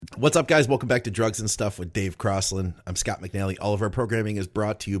What's up, guys? Welcome back to Drugs and Stuff with Dave Crossland. I'm Scott McNally. All of our programming is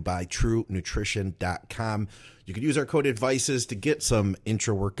brought to you by TrueNutrition.com. You can use our code ADVICES to get some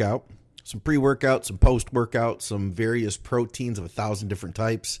intra-workout, some pre-workout, some post-workout, some various proteins of 1,000 different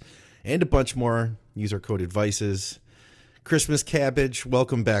types, and a bunch more. Use our code ADVICES. Christmas cabbage,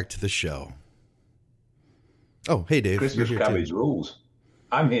 welcome back to the show. Oh, hey, Dave. Christmas cabbage rules.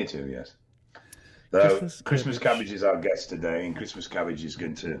 I'm here too, yes. Christmas cabbage is our guest today, and Christmas cabbage is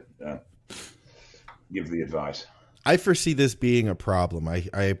going to give the advice. I foresee this being a problem.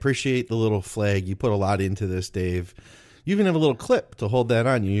 I appreciate the little flag. You put a lot into this, Dave. You even have a little clip to hold that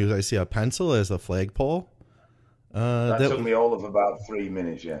on. You use, I see, a pencil as a flagpole. That took me all of about 3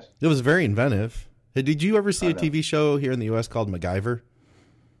 minutes, yes. It was very inventive. Hey, did you ever see a TV show here in the U.S. called MacGyver?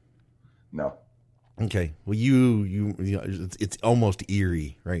 No. Okay. Well, you know, it's almost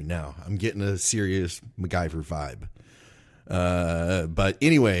eerie right now. I'm getting a serious MacGyver vibe. But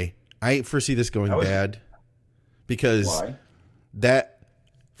anyway, I foresee this going bad because that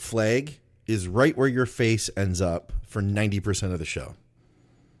flag is right where your face ends up for 90% of the show.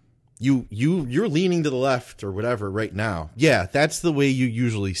 You're leaning to the left or whatever right now. Yeah, that's the way you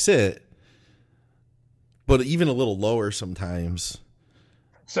usually sit, but even a little lower sometimes.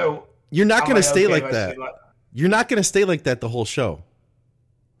 So you're not going to stay like that. You're not going to stay like that the whole show.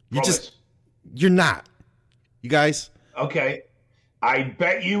 You're not. You guys. Okay. I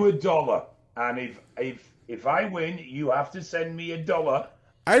bet you $1. And if I win, you have to send me $1.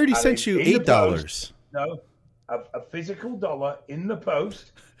 I already sent you $8. No, a physical dollar in the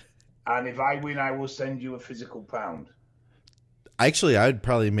post. And if I win, I will send you a physical pound. Actually, I'd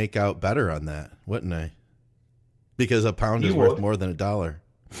probably make out better on that, wouldn't I? Because a pound is worth more than $1.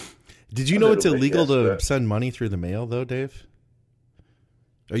 Did you know it's illegal to send money through the mail, though, Dave?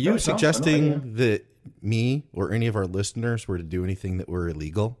 Are you suggesting that me or any of our listeners were to do anything that were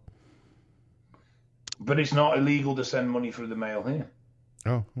illegal? But it's not illegal to send money through the mail here.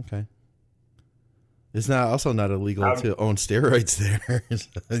 Oh, okay. It's also not illegal to own steroids there.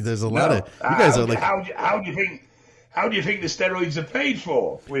 There's a lot of you guys are like. How do you think the steroids are paid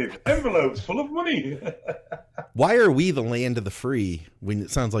for? With envelopes full of money. Why are we the land of the free when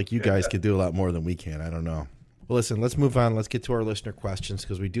it sounds like you guys could do a lot more than we can? I don't know. Well, listen, let's move on. Let's get to our listener questions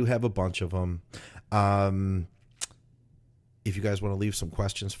because we do have a bunch of them. If you guys want to leave some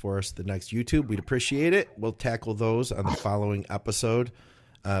questions for us the next YouTube, we'd appreciate it. We'll tackle those on the following episode.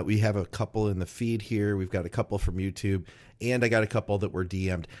 We have a couple in the feed here. We've got a couple from YouTube, and I got a couple that were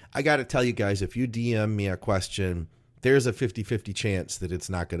DM'd. I got to tell you guys, if you DM me a question, there's a 50-50 chance that it's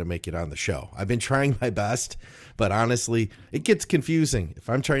not going to make it on the show. I've been trying my best, but honestly, it gets confusing.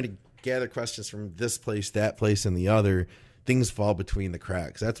 If I'm trying to gather questions from this place, that place, and the other, things fall between the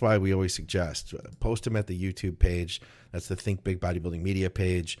cracks. That's why we always suggest post them at the YouTube page. That's the Think Big Bodybuilding Media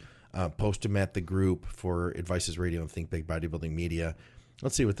page. Post them at the group for Advices Radio and Think Big Bodybuilding Media.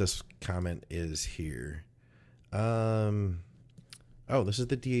 Let's see what this comment is here. Oh, this is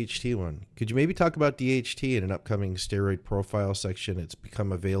the DHT one. Could you maybe talk about DHT in an upcoming steroid profile section? It's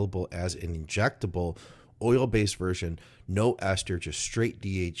become available as an injectable oil-based version, no ester, just straight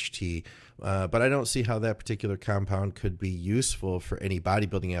DHT. But I don't see how that particular compound could be useful for any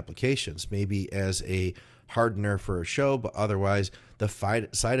bodybuilding applications. Maybe as a hardener for a show, but otherwise the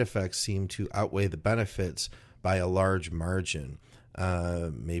side effects seem to outweigh the benefits by a large margin.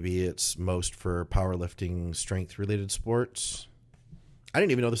 Maybe it's most for powerlifting, strength-related sports. I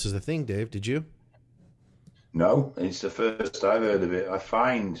didn't even know this is a thing, Dave. Did you? No, it's the first I've heard of it. I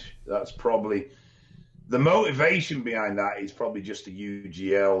find that's probably the motivation behind that is probably just a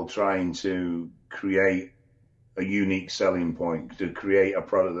UGL trying to create a unique selling point, to create a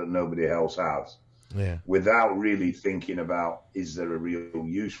product that nobody else has, without really thinking about, is there a real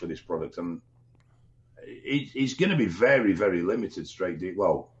use for this product? And it's going to be very, very limited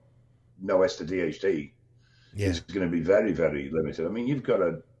no ester DHT. It's going to be very, very limited. I mean, you've got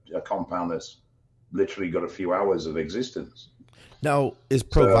a compound that's literally got a few hours of existence. Now, is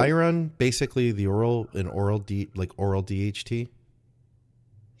Proviron basically the oral DHT?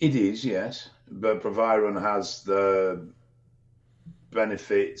 It is, yes. But Proviron has the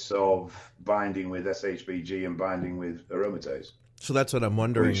benefits of binding with SHBG and binding with aromatase. So that's what I'm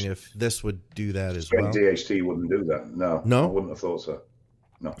wondering, if this would do that as well. DHT wouldn't do that. No, I wouldn't have thought so.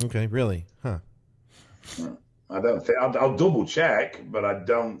 No. Okay, really? Huh. No. I don't think. I'll double check, but I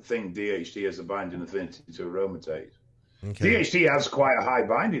don't think DHT has a binding affinity to aromatase. Okay. DHT has quite a high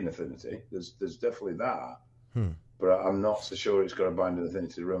binding affinity. There's definitely that. But I'm not so sure it's got a binding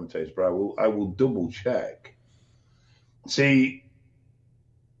affinity to aromatase. But I will double check. See,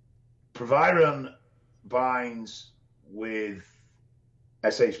 Proviron binds with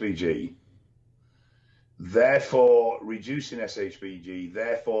SHBG, therefore reducing SHBG,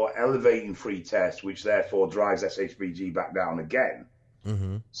 therefore elevating free test, which therefore drives SHBG back down again.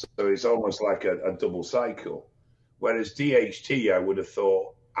 Mm-hmm. So it's almost like a double cycle. Whereas DHT, I would have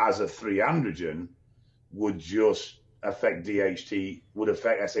thought, as a 3-androgen, would just affect DHT, would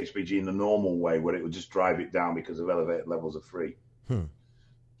affect SHBG in the normal way, where it would just drive it down because of elevated levels of free.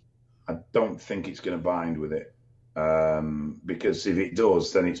 I don't think it's going to bind with it, because if it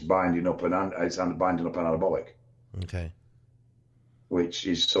does, then it's binding up an anabolic. Okay. Which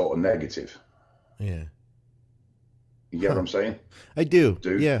is sort of negative. Yeah. You get what I'm saying? I do.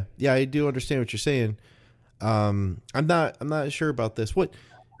 Dude? Yeah, I do understand what you're saying. I'm not sure about this. What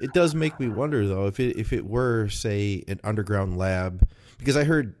it does make me wonder though, if it were, say, an underground lab, because I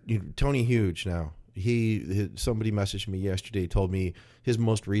heard Tony Huge now. Somebody messaged me yesterday, told me his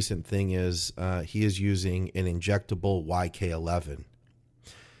most recent thing is he is using an injectable YK11.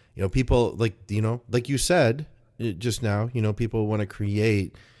 People like you said just now, people want to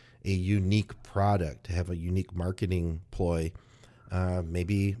create a unique product, to have a unique marketing ploy.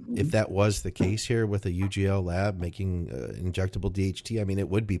 Maybe if that was the case here with a UGL lab making injectable DHT, I mean, it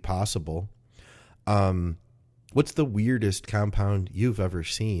would be possible. What's the weirdest compound you've ever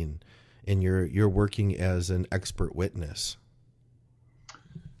seen? And you're working as an expert witness.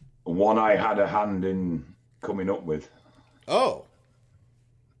 One I had a hand in coming up with. Oh,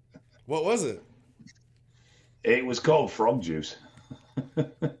 what was it? It was called frog juice.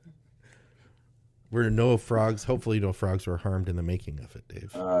 Hopefully no frogs were harmed in the making of it,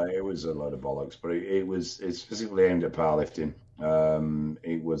 Dave. It was a load of bollocks, but it's specifically aimed at powerlifting.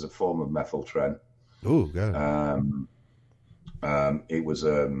 It was a form of methyltren. Oh, got it. It was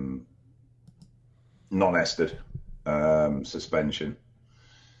non-estered suspension,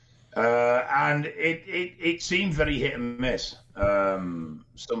 and it seemed very hit and miss.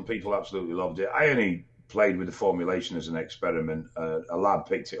 Some people absolutely loved it. I only played with the formulation as an experiment. A lab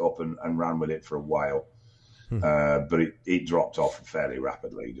picked it up and ran with it for a while, but it dropped off fairly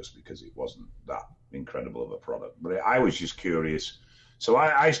rapidly just because it wasn't that incredible of a product. But I was just curious. So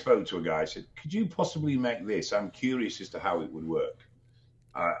I spoke to a guy. I said, could you possibly make this? I'm curious as to how it would work.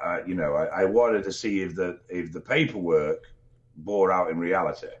 I wanted to see if the paperwork bore out in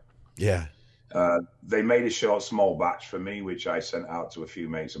reality. Yeah. They made a small batch for me, which I sent out to a few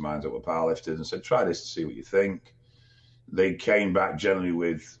mates of mine that were powerlifters and said, try this to see what you think. They came back generally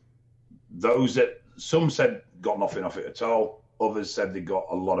with those that some said got nothing off it at all. Others said they got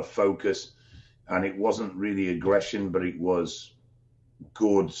a lot of focus, and it wasn't really aggression, but it was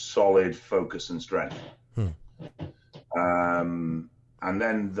good, solid focus and strength. And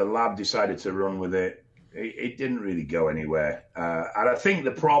then the lab decided to run with it. It didn't really go anywhere. And I think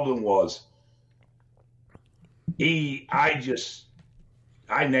the problem was I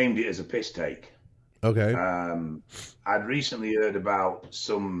named it as a piss take. Okay. I'd recently heard about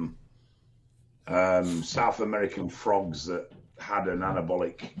some South American frogs that had an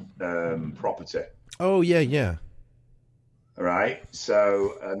anabolic property. Oh, yeah. Right.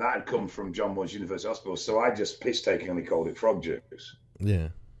 So, and that had come from John Moores University Hospital. So I just piss-takingly called it frog juice. Yeah.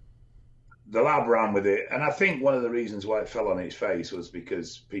 The lab ran with it. And I think one of the reasons why it fell on its face was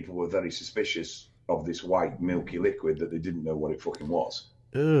because people were very suspicious of this white milky liquid that they didn't know what it fucking was.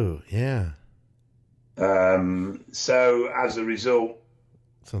 Oh, yeah. So as a result,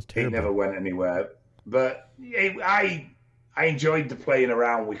 sounds terrible. It never went anywhere. But I enjoyed the playing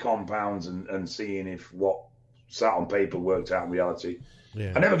around with compounds and seeing if what sat on paper worked out in reality.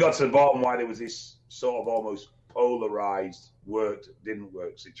 Yeah. I never got to the bottom why there was this sort of almost polarized didn't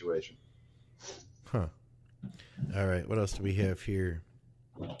work situation. Huh. All right. What else do we have here?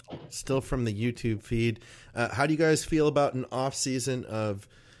 Still from the YouTube feed. How do you guys feel about an off season of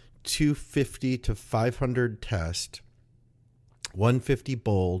 250 to 500 test, 150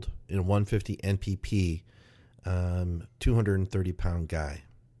 bold, and 150 NPP, 230-pound guy?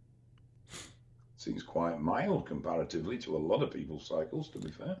 Seems quite mild comparatively to a lot of people's cycles, to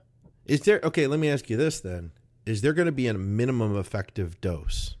be fair. Okay, let me ask you this then. Is there going to be a minimum effective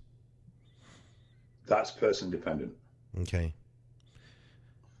dose? That's person dependent. Okay.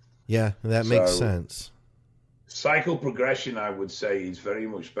 Yeah, that makes sense. Cycle progression, I would say, is very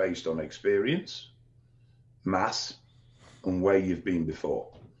much based on experience, mass, and where you've been before.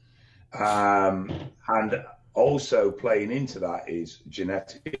 And also playing into that is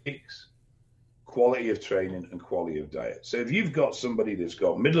genetics, quality of training, and quality of diet. So if you've got somebody that's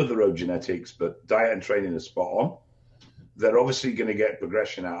got middle-of-the-road genetics, but diet and training is spot on, they're obviously going to get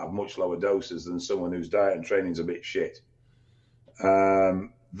progression out of much lower doses than someone whose diet and training is a bit shit.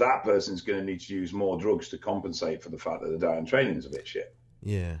 That person's going to need to use more drugs to compensate for the fact that the diet and training is a bit shit.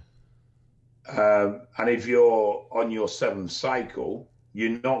 Yeah. And if you're on your 7th cycle,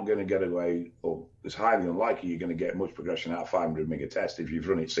 you're not going to get away, or it's highly unlikely you're going to get much progression out of 500 meg a test if you've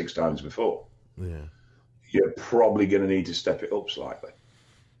run it 6 times before. Yeah. You're probably going to need to step it up slightly.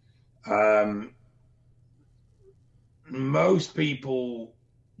 Most people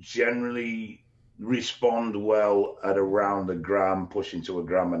generally respond well at around a gram, pushing to 1.5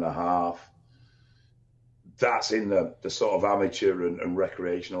 grams. That's in the sort of amateur and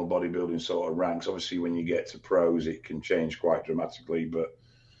recreational bodybuilding sort of ranks. Obviously, when you get to pros, it can change quite dramatically. But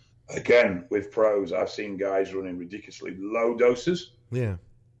again, with pros, I've seen guys running ridiculously low doses. Yeah.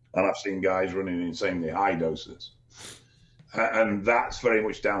 And I've seen guys running insanely high doses. And that's very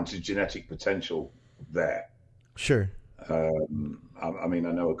much down to genetic potential there. Sure. I mean,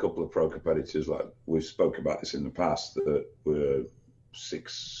 I know a couple of pro competitors, like we've spoke about this in the past, that were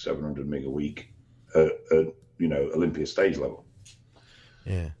 600-700 meg a week at Olympia stage level.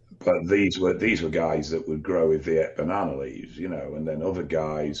 Yeah. But these were guys that would grow with the banana leaves, and then other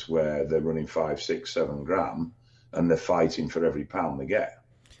guys where they're running 5, 6, 7 gram and they're fighting for every pound they get.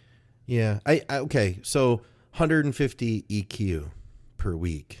 Yeah. Okay. So 150 EQ per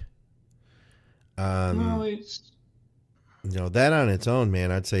week. Well, it's that on its own,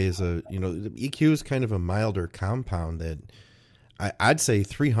 man, I'd say is EQ is kind of a milder compound that I'd say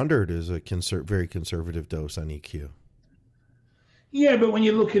 300 is a very conservative dose on EQ. Yeah, but when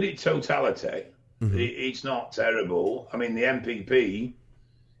you look at it totality, it's not terrible. I mean, the MPP,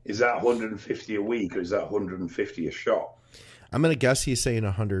 is that 150 a week or is that 150 a shot? I'm going to guess he's saying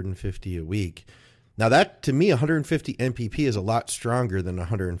 150 a week. Now that, to me, 150 MPP is a lot stronger than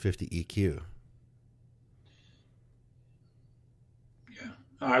 150 EQ. Yeah,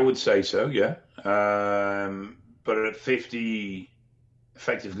 I would say so, yeah. But at 50,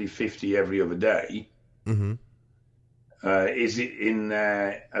 effectively 50 every other day, is it in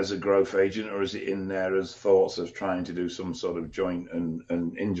there as a growth agent or is it in there as thoughts of trying to do some sort of joint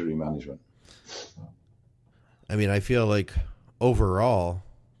and injury management? I mean, I feel like overall,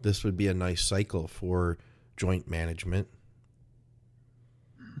 this would be a nice cycle for joint management.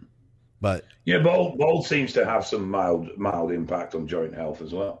 But yeah, Bold seems to have some mild impact on joint health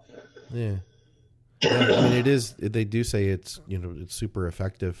as well. Yeah. I mean, it is. They do say it's it's super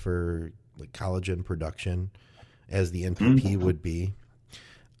effective for like collagen production, as the NPP would be.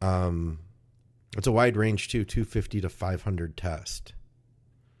 It's a wide range too, 250 to 500 test.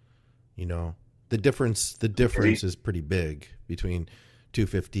 The difference is pretty big between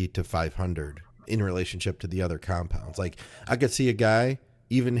 250 to 500 in relationship to the other compounds. Like I could see a guy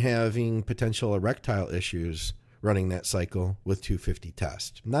even having potential erectile issues running that cycle with 250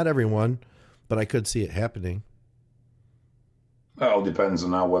 test. Not everyone, but I could see it happening. Well, it depends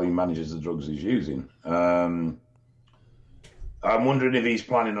on how well he manages the drugs he's using. I'm wondering if he's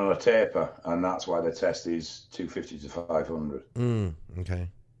planning on a taper, and that's why the test is 250 to 500. Okay.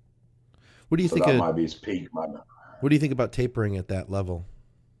 What do you think? That might be his peak, man. What do you think about tapering at that level?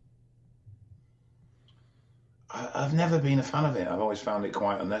 I've never been a fan of it. I've always found it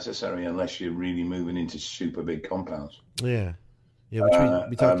quite unnecessary unless you're really moving into super big compounds. Yeah. Yeah, which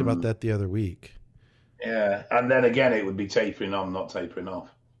we talked about that the other week. Yeah, and then again, it would be tapering on, not tapering off.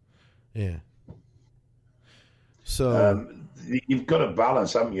 Yeah. So you've got to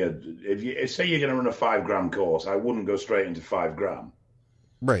balance, haven't you? If say you're going to run a 5 gram course, I wouldn't go straight into 5 gram.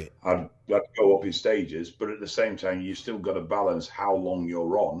 Right. I'd go up in stages, but at the same time, you've still got to balance how long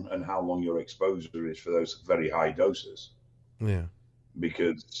you're on and how long your exposure is for those very high doses. Yeah.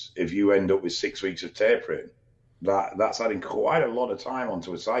 Because if you end up with 6 weeks of tapering, that's adding quite a lot of time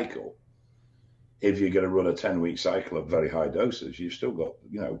onto a cycle. If you're going to run a 10-week cycle of very high doses, you've still got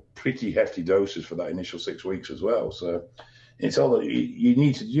pretty hefty doses for that initial 6 weeks as well. So it's all that you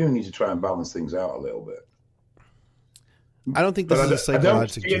need to try and balance things out a little bit. I don't think this is a cycle I'd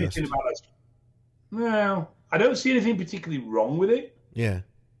suggest. No, I don't see anything particularly wrong with it. Yeah.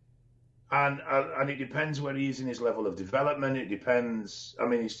 And it depends where he is in his level of development. It depends. I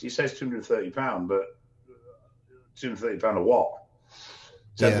mean, he says 230 pound, but 230 pound of what?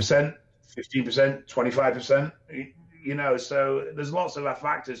 10%, 15%, 25%. So there's lots of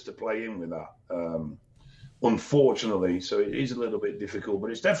factors to play in with that. Unfortunately, so it is a little bit difficult,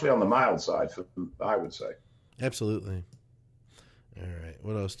 but it's definitely on the mild side, I would say. Absolutely. All right.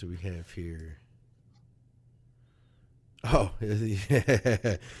 What else do we have here? Oh,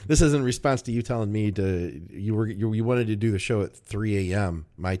 yeah. This is in response to you telling me you wanted to do the show at 3 a.m.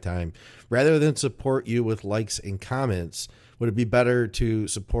 my time. Rather than support you with likes and comments, would it be better to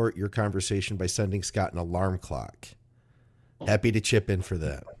support your conversation by sending Scott an alarm clock? Happy to chip in for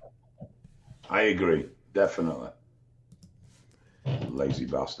that. I agree, definitely. Lazy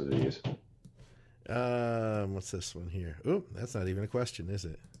bastard he is. What's this one here? Oh, that's not even a question, is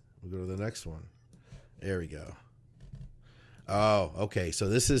it? We'll go to the next one. There we go. Oh, okay. So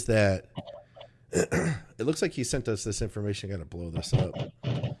this is that. It looks like he sent us this information. I got to blow this up.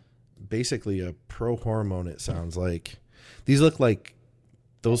 Basically, a pro hormone. It sounds like these look like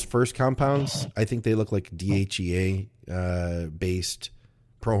those first compounds. I think they look like DHEA based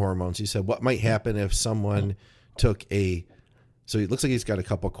pro hormones. He said, "What might happen if someone took a?" So it looks like he's got a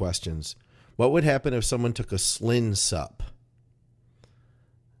couple questions. What would happen if someone took a Slin Sup?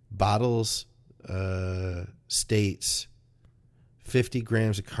 Bottles states 50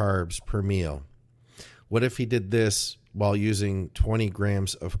 grams of carbs per meal. What if he did this while using 20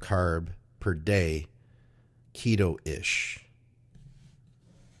 grams of carb per day, keto-ish?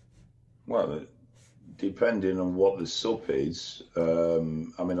 Well, depending on what the sup is, I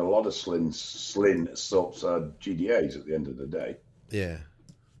mean, a lot of Slin sups are GDAs at the end of the day. Yeah.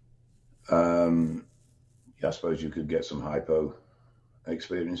 Yeah, I suppose you could get some hypo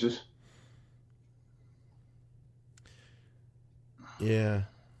experiences. Yeah.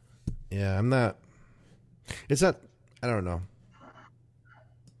 I'm not. It's not. I don't know.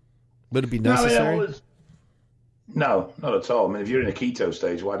 Would it be necessary? No, not at all. I mean, if you're in a keto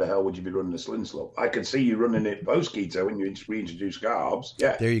stage, why the hell would you be running a Slin Slop? I could see you running it post keto when you reintroduce carbs.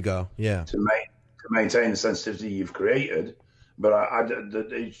 Yeah. There you go. Yeah. To maintain the sensitivity you've created, but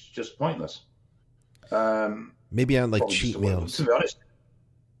it's just pointless. Maybe on like cheat meals. To be honest,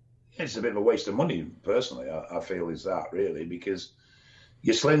 it's a bit of a waste of money. Personally, I feel is that really because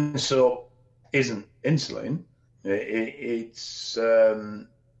your Slin Sup isn't insulin. It's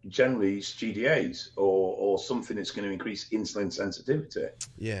generally it's GDAs or something that's going to increase insulin sensitivity.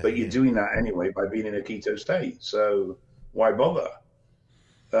 Yeah. But you're doing that anyway by being in a keto state. So why bother?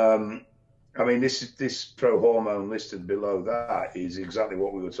 I mean, this pro hormone listed below that is exactly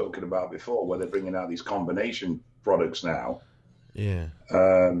what we were talking about before, where they're bringing out these combination products now. Yeah.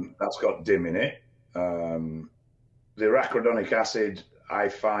 That's got DIM in it. The arachidonic acid, I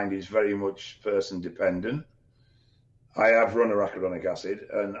find, is very much person dependent. I have run arachidonic acid,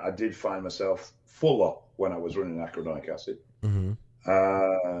 and I did find myself fuller when I was running arachidonic acid. Mm-hmm.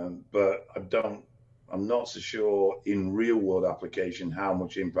 But I'm not so sure in real world application how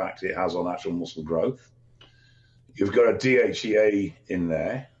much impact it has on actual muscle growth. You've got a DHEA in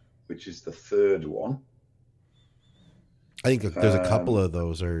there, which is the third one. I think there's a couple of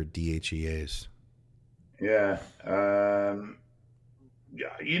those are DHEAs. Yeah.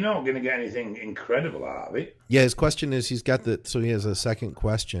 You're not going to get anything incredible out of it. Yeah, his question is he has a second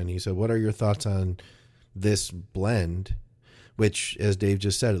question. He said, what are your thoughts on this blend? Which, as Dave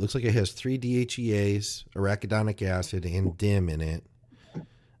just said, it looks like it has 3 DHEAs, arachidonic acid, and DIM in it.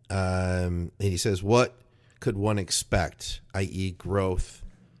 And he says, what could one expect, i.e. growth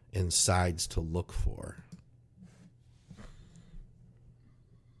and sides to look for?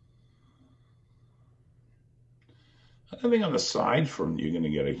 I don't think on the side front you're going to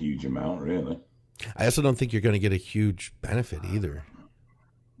get a huge amount, really. I also don't think you're going to get a huge benefit either.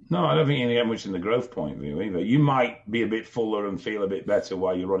 No, I don't think you're going to get much in the growth point of view either. You might be a bit fuller and feel a bit better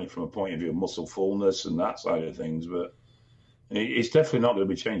while you run it from a point of view of muscle fullness and that side of things, but it's definitely not going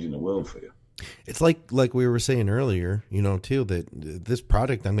to be changing the world for you. It's like we were saying earlier, too, that this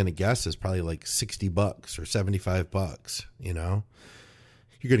product, I'm going to guess, is probably like $60 or $75, You're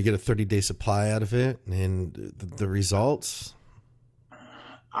going to get a 30-day supply out of it, and the results?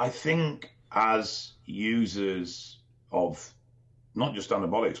 I think as users of not just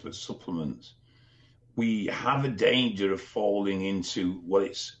anabolics, but supplements, we have a danger of falling into, well,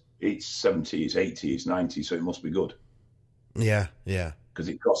 it's 70, it's 80, it's 90, so it must be good. Yeah. Because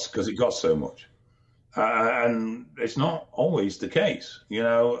it costs so much. And it's not always the case,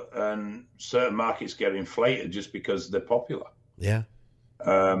 and certain markets get inflated just because they're popular. Yeah.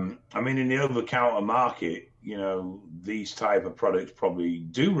 I mean, in the over-counter market, these type of products probably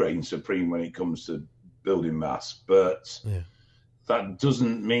do reign supreme when it comes to building mass, but that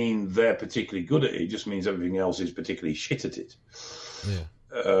doesn't mean they're particularly good at it. It just means everything else is particularly shit at it.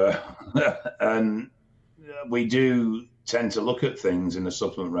 Yeah. And we do tend to look at things in the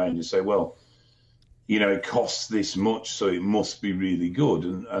supplement range and say, well, it costs this much, so it must be really good.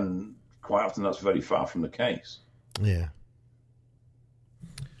 And quite often that's very far from the case. Yeah.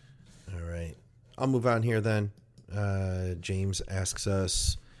 All right. I'll move on here then. James asks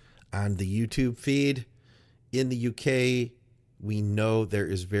us on the YouTube feed, in the UK, we know there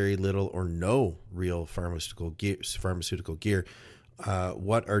is very little or no real pharmaceutical gear.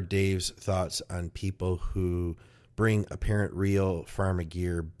 What are Dave's thoughts on people who bring apparent real pharma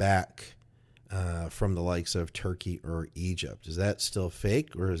gear back from the likes of Turkey or Egypt. Is that still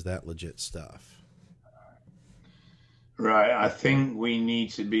fake, or is that legit stuff? Right. I think we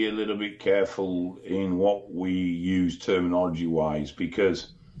need to be a little bit careful in what we use terminology wise,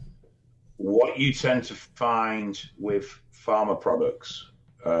 because what you tend to find with pharma products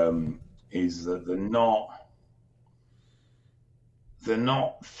is that they're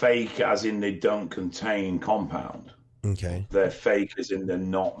not fake as in they don't contain compound. Okay. They're fake as in they're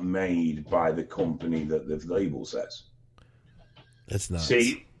not made by the company that the label says. That's nuts.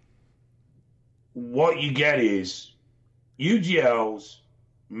 See, what you get is UGLs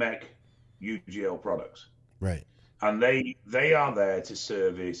make UGL products. Right. And they are there to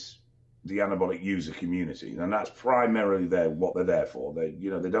service the anabolic user community. And that's primarily what they're there for. They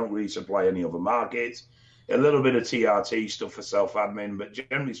don't really supply any other markets. A little bit of TRT stuff for self-admin, but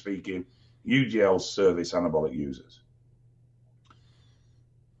generally speaking, UGLs service anabolic users.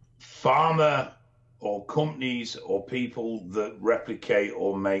 Pharma or companies or people that replicate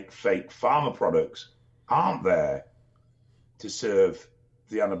or make fake pharma products aren't there to serve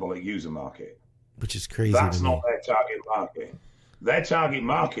the anabolic user market. Which is crazy. That's not their target market. Their target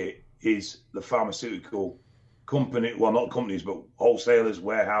market is the pharmaceutical company, well, not companies, but wholesalers,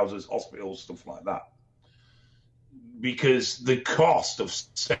 warehouses, hospitals, stuff like that. Because the cost of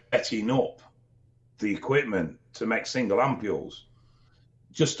setting up the equipment to make single ampules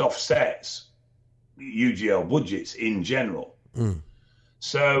just offsets UGL budgets in general.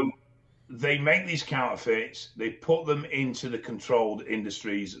 So they make these counterfeits, they put them into the controlled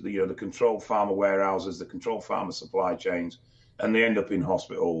industries, the controlled pharma warehouses, the controlled pharma supply chains, and they end up in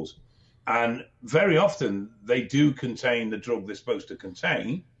hospitals. And very often they do contain the drug they're supposed to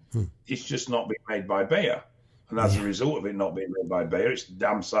contain. It's just not being made by Bayer. And as a result of it not being made by Bayer, it's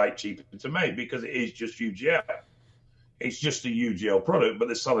damn sight cheaper to make because it is just UGL. It's just a UGL product, but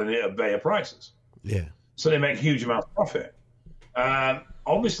they're selling it at Bayer prices. Yeah. So they make huge amounts of profit.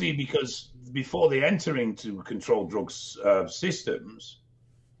 Obviously, because before they enter into controlled drugs systems,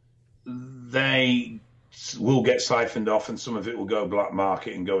 they will get siphoned off and some of it will go black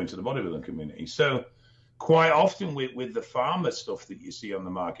market and go into the bodybuilding community. So quite often with the pharma stuff that you see on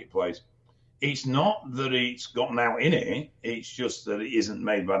the marketplace, it's not that it's gotten out in it, it's just that it isn't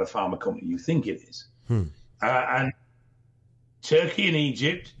made by the pharma company you think it is. And Turkey and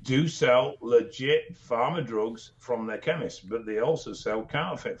Egypt do sell legit pharma drugs from their chemists, but they also sell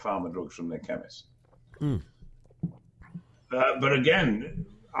counterfeit pharma drugs from their chemists. But again,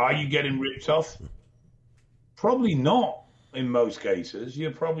 are you getting ripped off? Probably not in most cases. You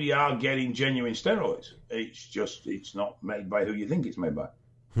probably are getting genuine steroids. It's not made by who you think it's made by.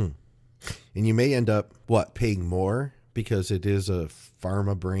 And you may end up, paying more because it is a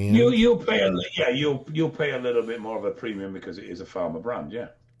pharma brand? You'll pay you'll pay a little bit more of a premium because it is a pharma brand, yeah.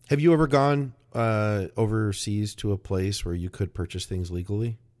 Have you ever gone overseas to a place where you could purchase things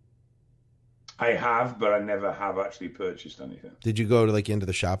legally? I have, but I never have actually purchased anything. Did you go to into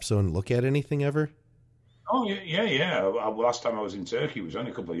the shop zone and look at anything ever? Oh yeah. Last time I was in Turkey was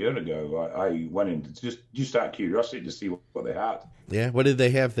only a couple of years ago. I went in just out of curiosity to see what they had. Yeah, what did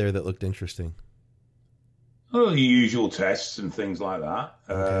they have there that looked interesting? Oh, the usual tests and things like that.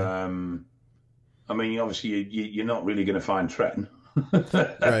 Okay. I mean, obviously you're not really going to find tretinoin,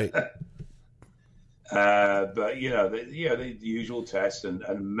 right? But the usual tests and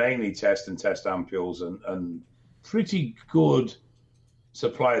mainly test ampules and pretty good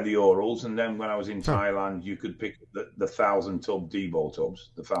supply of the orals. And then when I was in Thailand, you could pick the 1,000-tub D-ball tubs,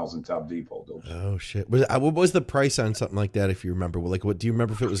 the 1,000-tab D-ball tubs. Oh shit! What was the price on something like that? If you remember, what do you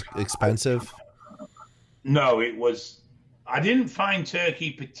remember if it was expensive? No, it was. I didn't find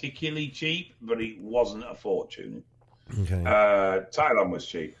Turkey particularly cheap, but it wasn't a fortune. Okay. Thailand was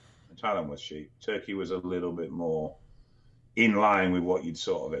cheap. Turkey was a little bit more in line with what you'd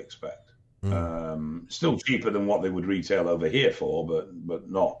sort of expect. Still cheaper than what they would retail over here for, but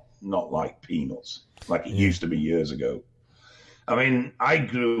not like peanuts, like it used to be years ago. I mean, my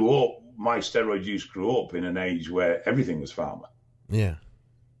steroid use grew up in an age where everything was pharma. Yeah.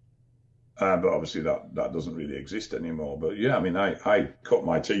 But obviously that doesn't really exist anymore. But yeah, I mean, I cut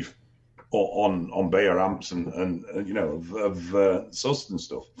my teeth on Bayer amps and of SUS and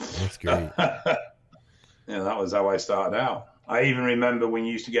stuff. That's great. That was how I started out. I even remember when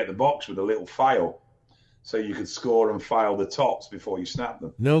you used to get the box with a little file, so you could score and file the tops before you snap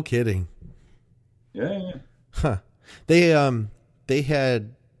them. No kidding. Yeah. Huh. They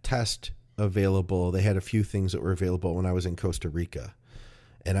had test available. They had a few things that were available when I was in Costa Rica.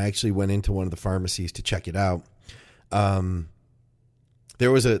 And I actually went into one of the pharmacies to check it out.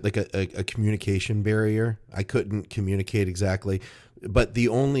 there was a communication barrier. I couldn't communicate exactly, but the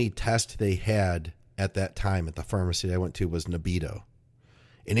only test they had at that time at the pharmacy I went to was Nebido,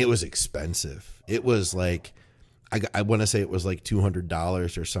 and it was expensive. It was like, I want to say it was like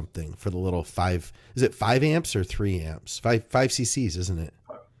 $200 or something for the little 5. Is it 5 amps or 3 amps? 5 cc's, isn't it?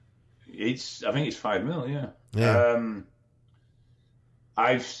 I think it's 5 mil. Yeah. Yeah.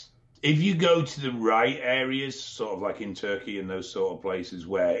 If you go to the right areas, sort of like in Turkey and those sort of places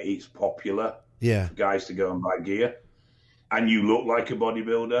where it's popular for guys to go and buy gear, and you look like a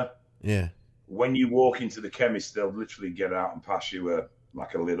bodybuilder, when you walk into the chemist, they'll literally get out and pass you a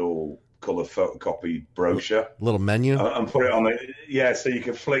little color photocopy brochure, little menu, and put it on so you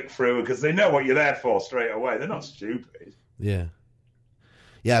can flick through, because they know what you're there for straight away. They're not stupid. Yeah.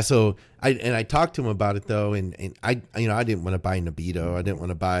 So I talked to him about it though, and I didn't want to buy Nebido. I didn't want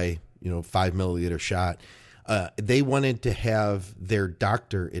to buy 5 milliliter shot. They wanted to have their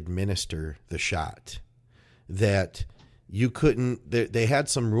doctor administer the shot. That you couldn't. They had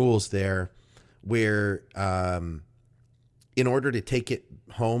some rules there where, in order to take it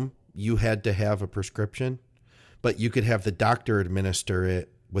home, you had to have a prescription, but you could have the doctor administer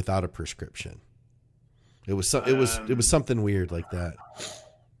it without a prescription. It was something weird like that.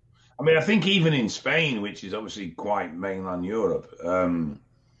 I mean, I think even in Spain, which is obviously quite mainland Europe,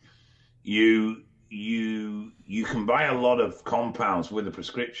 you can buy a lot of compounds with a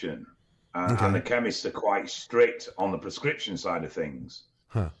prescription, and the chemists are quite strict on the prescription side of things.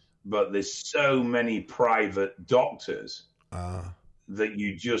 But there's so many private doctors that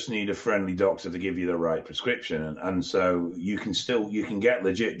you just need a friendly doctor to give you the right prescription, and so you can get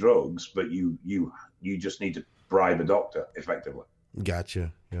legit drugs, but you just need to bribe a doctor effectively.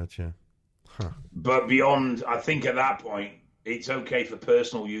 Gotcha. But beyond, I think at that point, it's okay for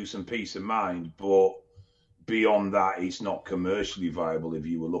personal use and peace of mind, but beyond that, it's not commercially viable if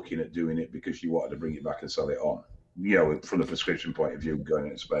you were looking at doing it because you wanted to bring it back and sell it on. From the prescription point of view, going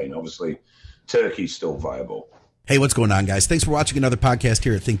into Spain, obviously, Turkey's still viable. Hey, what's going on, guys? Thanks for watching another podcast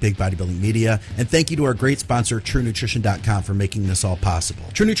here at Think Big Bodybuilding Media. And thank you to our great sponsor, TrueNutrition.com, for making this all possible.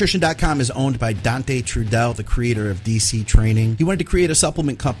 TrueNutrition.com is owned by Dante Trudell, the creator of DC Training. He wanted to create a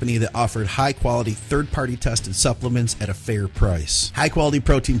supplement company that offered high-quality, third-party tested supplements at a fair price. High-quality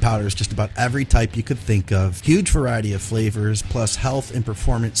protein powders, just about every type you could think of. Huge variety of flavors, plus health and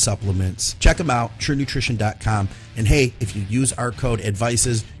performance supplements. Check them out, TrueNutrition.com. And hey, if you use our code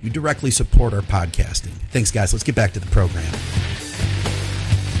ADVICES, you directly support our podcasting. Thanks, guys. Let's get back to the program.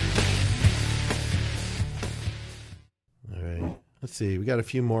 All right. Let's see. We got a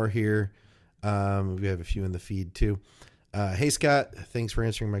few more here. We have a few in the feed too. Hey, Scott. Thanks for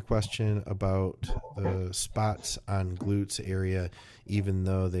answering my question about the spots on glutes area, even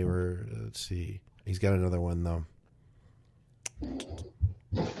though they were, let's see. He's got another one, though.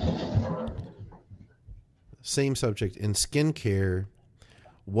 Same subject. In skincare,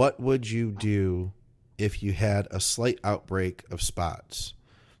 what would you do if you had a slight outbreak of spots?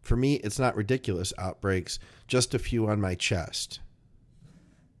 For me, it's not ridiculous outbreaks, just a few on my chest.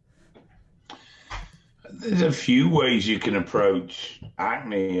 There's a few ways you can approach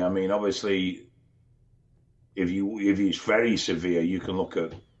acne. I mean, obviously, if it's very severe, you can look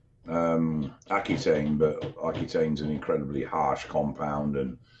at Accutane, but Accutane's an incredibly harsh compound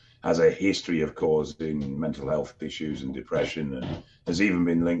and has a history of causing mental health issues and depression, and has even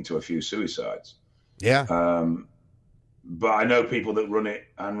been linked to a few suicides. Yeah. But I know people that run it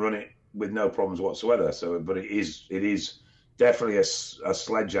with no problems whatsoever. But it is definitely a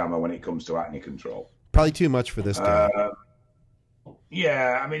sledgehammer when it comes to acne control. Probably too much for this guy.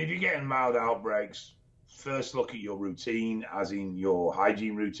 Yeah. I mean, if you're getting mild outbreaks, first look at your routine, as in your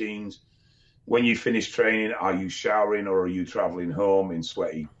hygiene routines. When you finish training, are you showering or are you traveling home in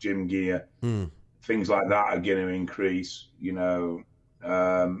sweaty gym gear? Things like that are going to increase. Well,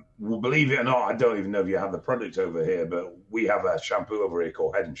 believe it or not, I don't even know if you have the product over here, but we have a shampoo over here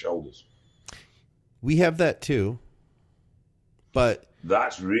called Head and Shoulders. We have that too, but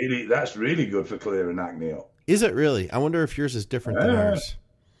that's really good for clearing acne up. Is it really? I wonder if yours is different than ours.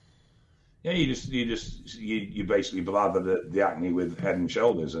 Yeah, you basically blather the acne with Head and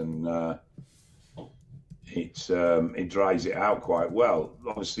Shoulders, and it dries it out quite well.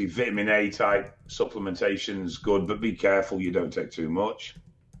 Obviously, vitamin A type supplementation is good, but be careful you don't take too much.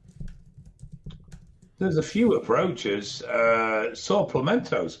 There's a few approaches.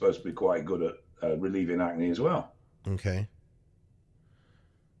 Supplemento is supposed to be quite good at relieving acne as well. Okay.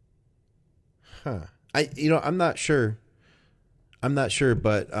 Huh. I'm not sure. But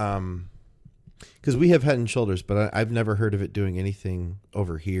because we have Head and Shoulders, but I've never heard of it doing anything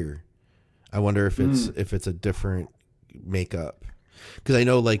over here. I wonder if it's a different makeup. Because I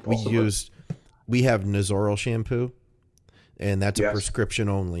know, like, Possibly. we have Nazoral shampoo, and that's a Yes. prescription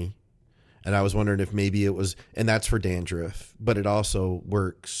only. And I was wondering if maybe it was, and that's for dandruff, but it also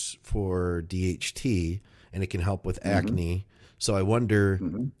works for DHT, and it can help with acne. So I wonder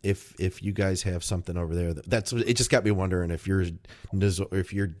if you guys have something over there that's it. Just got me wondering if your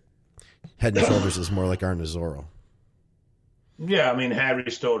Head and Shoulders is more like our Nazoral. Yeah, I mean, hair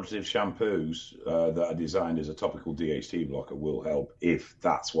restorative shampoos that are designed as a topical DHT blocker will help if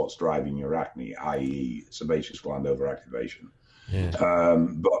that's what's driving your acne, i.e., sebaceous gland overactivation. Yeah.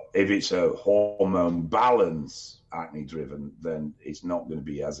 But if it's a hormone balance acne driven, then it's not going to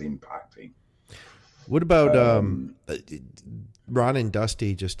be as impacting. What about Ron and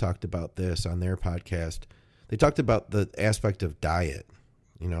Dusty just talked about this on their podcast. They talked about the aspect of diet.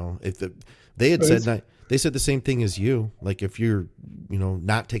 You know, they had said they said the same thing as you. Like if you're,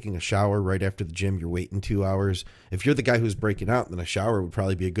 not taking a shower right after the gym, you're waiting 2 hours. If you're the guy who's breaking out, then a shower would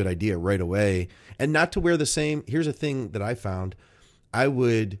probably be a good idea right away. And not to wear the same. Here's a thing that I found. I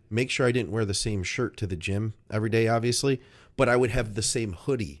would make sure I didn't wear the same shirt to the gym every day, obviously, but I would have the same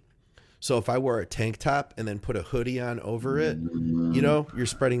hoodie. So if I wore a tank top and then put a hoodie on over it, you're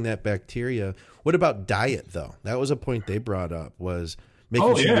spreading that bacteria. What about diet, though? That was a point they brought up, was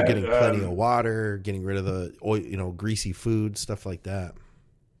making sure you're getting plenty of water, getting rid of the oil, greasy food, stuff like that.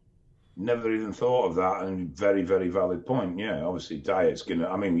 Never even thought of that, and very, very valid point. Yeah, obviously diet's going to,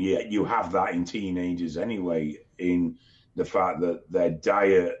 I mean, yeah, you have that in teenagers anyway, in the fact that their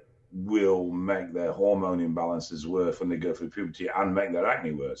diet will make their hormone imbalances worse when they go through puberty and make their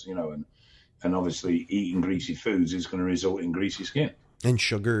acne worse, and obviously eating greasy foods is going to result in greasy skin. And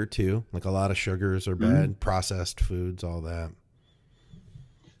sugar too. Like a lot of sugars are bad, processed foods, all that.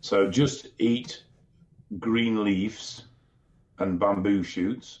 So just eat green leaves and bamboo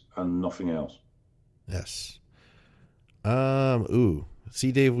shoots and nothing else. Yes.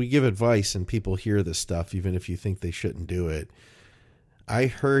 See, Dave, we give advice and people hear this stuff, even if you think they shouldn't do it. I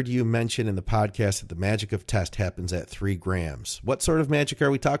heard you mention in the podcast that the magic of test happens at 3 grams. What sort of magic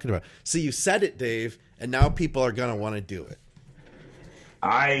are we talking about? See, you said it, Dave, and now people are going to want to do it.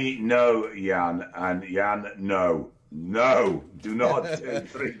 I know, Jan, and Jan, no, do not take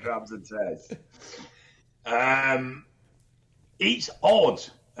 3 grams of test. It's odd,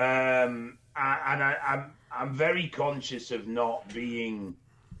 and I'm very conscious of not being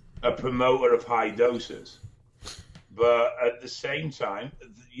a promoter of high doses. But at the same time,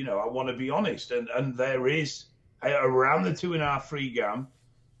 I want to be honest. And there is, around the 2.5, 3 gram,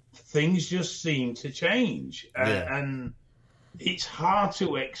 things just seem to change. Yeah. And it's hard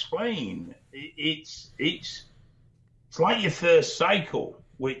to explain. It's like your first cycle,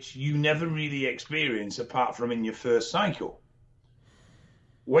 which you never really experience apart from in your first cycle.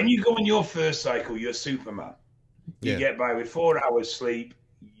 When you go on your first cycle, you're Superman. You get by with 4 hours sleep.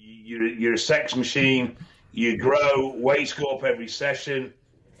 You're a sex machine. You grow, weights go up every session.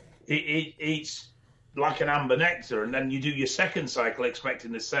 It's like an amber nectar. And then you do your second cycle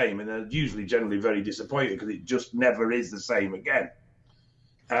expecting the same. And they're usually generally very disappointed because it just never is the same again.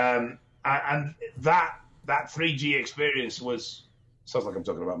 And that 3G experience sounds like I'm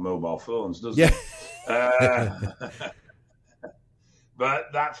talking about mobile phones, doesn't it?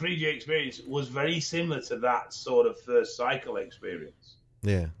 But that 3G experience was very similar to that sort of first cycle experience.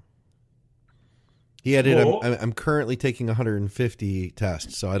 Yeah. He added, I'm currently taking 150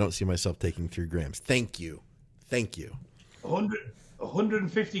 tests, so I don't see myself taking 3 grams. Thank you.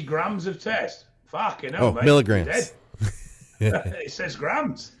 150 grams of test. Fucking hell, mate. Milligrams. It says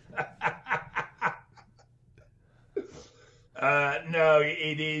grams. No,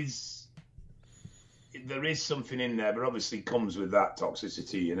 it is. There is something in there, but obviously comes with that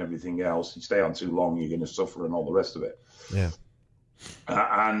toxicity and everything else. You stay on too long, you're going to suffer and all the rest of it. Yeah.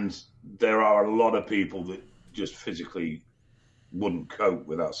 And there are a lot of people that just physically wouldn't cope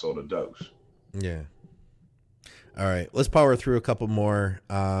with that sort of dose. Yeah. All right. Let's power through a couple more.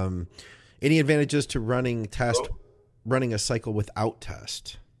 Any advantages to running a cycle without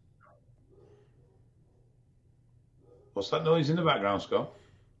test? What's that noise in the background, Scott?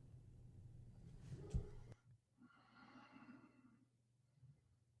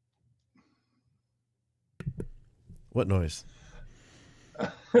 What noise?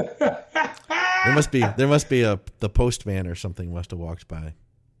 There must be the postman or something must have walked by.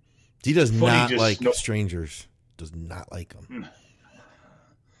 He does not like strangers. Does not like them.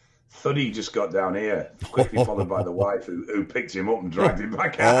 Thuddy just got down here, quickly followed by the wife who picked him up and dragged him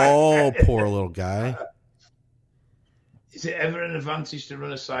back out. Oh, poor little guy. Is it ever an advantage to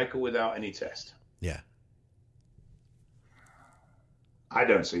run a cycle without any test? Yeah. I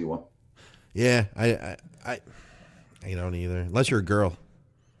don't see one. Yeah, I don't either, unless you're a girl.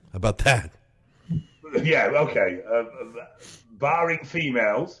 How about that? Yeah, okay. Barring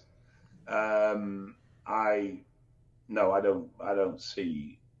females, I don't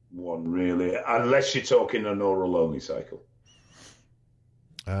see one really, unless you're talking an oral only cycle.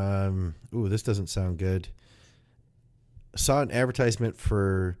 This doesn't sound good. Saw an advertisement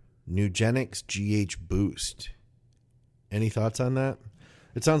for Nugenix GH Boost. Any thoughts on that?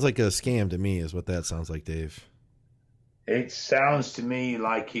 It sounds like a scam to me, is what that sounds like, Dave. It sounds to me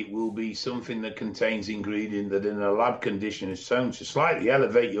like it will be something that contains ingredient that in a lab condition is shown to slightly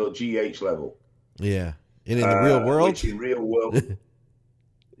elevate your GH level. Yeah. And in the real world? Which in real world,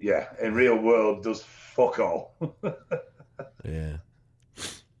 yeah, in real world does fuck all. Yeah.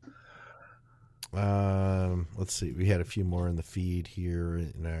 Let's see. We had a few more in the feed here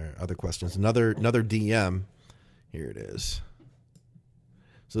in our other questions. Another DM. Here it is.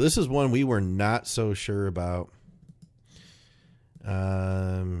 So this is one we were not so sure about.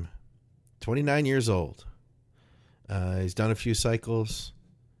 29 years old. He's done a few cycles,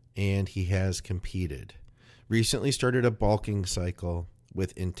 and he has competed. Recently started a bulking cycle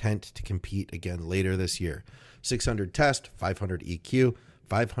with intent to compete again later this year. 600 test, 500 EQ,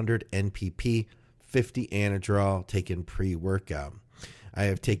 500 NPP, 50 Anadrol taken pre-workout. I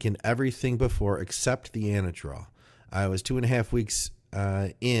have taken everything before except the Anadrol. I was 2.5 weeks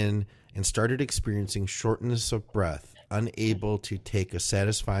in and started experiencing shortness of breath, unable to take a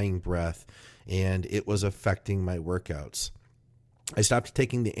satisfying breath, and it was affecting my workouts. I stopped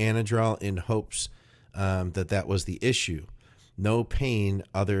taking the Anadrol in hopes that was the issue. No pain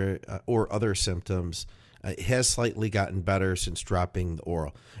or other symptoms. It has slightly gotten better since dropping the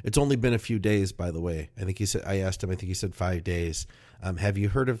oral. It's only been a few days, by the way. I think he said. I asked him. I think he said 5 days. Have you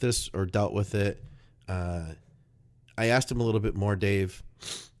heard of this or dealt with it? I asked him a little bit more, Dave.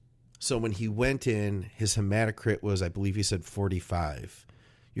 So when he went in, his hematocrit was, I believe he said 45.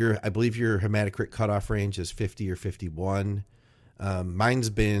 I believe your hematocrit cutoff range is 50 or 51.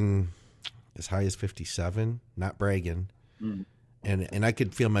 Mine's been as high as 57. Not bragging. And I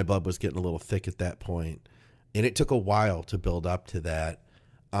could feel my blood was getting a little thick at that point. And it took a while to build up to that.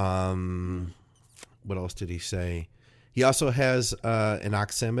 What else did he say? He also has an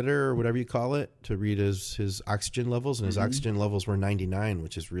oximeter or whatever you call it to read his oxygen levels. And his oxygen levels were 99,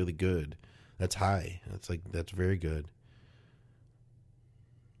 which is really good. That's high. That's very good.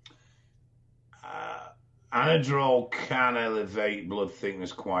 Anadrol can elevate blood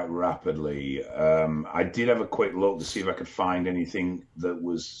thickness quite rapidly. I did have a quick look to see if I could find anything that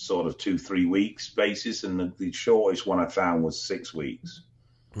was sort of 2-3 weeks basis, and the shortest one I found was 6 weeks.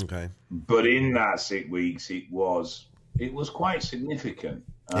 Okay. But in that 6 weeks, it was quite significant.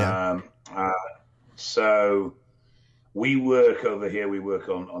 Yeah. So we work over here, we work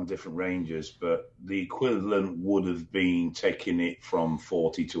on different ranges, but the equivalent would have been taking it from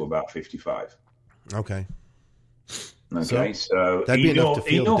 40 to about 55. Okay. Okay, so that'd be enough to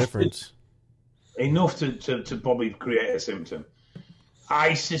feel the difference. Enough to probably create a symptom.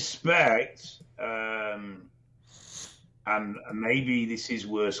 I suspect, and maybe this is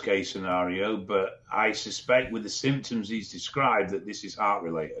worst case scenario, but I suspect with the symptoms he's described that this is heart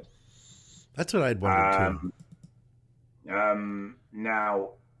related. That's what I'd wondered too. Now,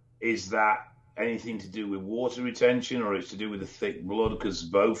 is that anything to do with water retention or it's to do with the thick blood? Because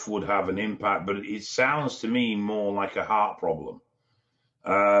both would have an impact, but it sounds to me more like a heart problem.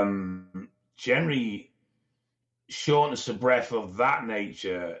 Generally, shortness of breath of that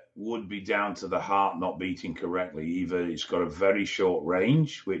nature would be down to the heart not beating correctly. Either it's got a very short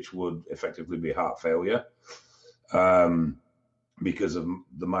range, which would effectively be heart failure, because of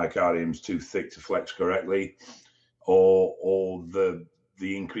the myocardium's too thick to flex correctly, or the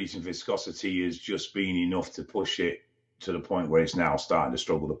increase in viscosity has just been enough to push it to the point where it's now starting to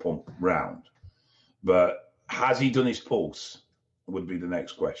struggle to pump round. But has he done his pulse would be the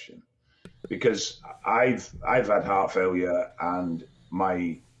next question. Because I've had heart failure and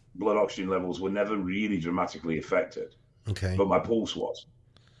my blood oxygen levels were never really dramatically affected. Okay. But my pulse was.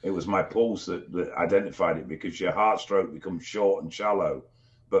 It was my pulse that identified it, because your heart stroke becomes short and shallow,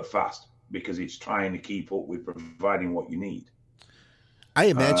 but fast, because it's trying to keep up with providing what you need. I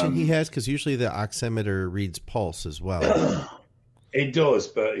imagine he has, because usually the oximeter reads pulse as well. It does,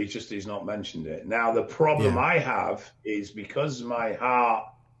 but he's not mentioned it. Now, the problem I have is because my heart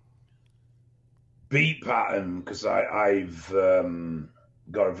beat pattern, because I've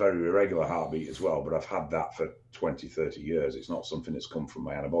got a very irregular heartbeat as well, but I've had that for 20, 30 years. It's not something that's come from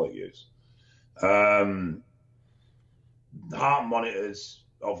my anabolic use. Heart monitors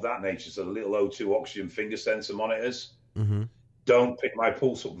of that nature, so the little O2 oxygen finger sensor monitors, don't pick my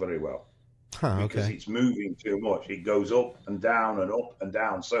pulse up very well. because it's moving too much. It goes up and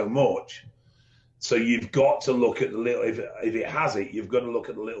down so much. So you've got to look at the little, if it has it, you've got to look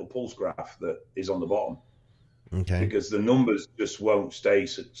at the little pulse graph that is on the bottom. Okay. Because the numbers just won't stay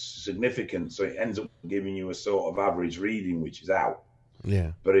significant. So it ends up giving you a sort of average reading, which is out.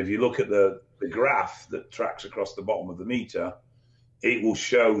 Yeah. But if you look at the graph that tracks across the bottom of the meter, it will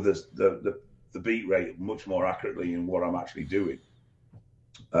show the beat rate much more accurately in what I'm actually doing.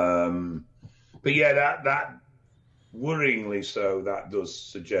 But yeah, that worryingly so, that does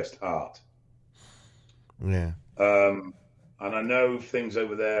suggest heart. Yeah. And I know things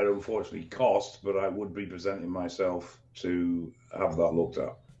over there unfortunately cost, but I would be presenting myself to have that looked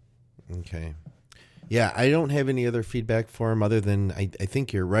at. Okay. Yeah, I don't have any other feedback for him other than I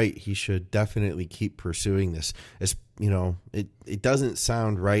think you're right. He should definitely keep pursuing this. As you know, it doesn't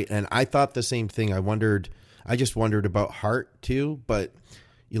sound right. And I thought the same thing. I just wondered about heart too, but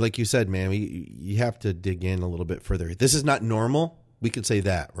like you said, man, you have to dig in a little bit further. This is not normal. We could say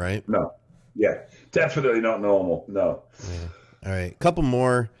that, right? No. Yeah, definitely not normal. No. Yeah. All right. A couple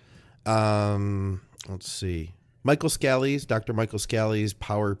more. Let's see. Dr. Michael Scally's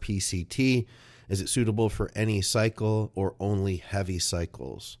Power PCT. Is it suitable for any cycle or only heavy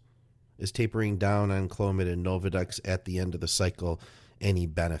cycles? Is tapering down on Clomid and Novadex at the end of the cycle any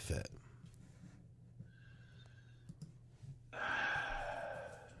benefit?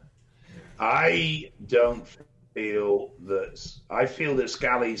 I don't feel that. I feel that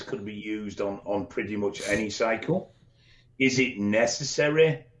Scally's could be used on pretty much any cycle. Is it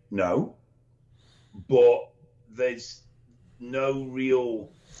necessary? No. But there's no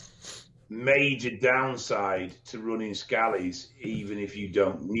real major downside to running Scally's, even if you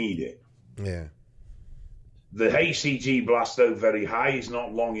don't need it. Yeah. The HCG blasto very high is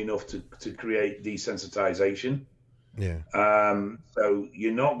not long enough to create desensitization. Yeah. So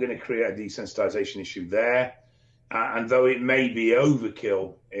you're not going to create a desensitization issue there. And though it may be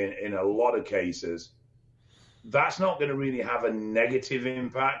overkill in a lot of cases, that's not going to really have a negative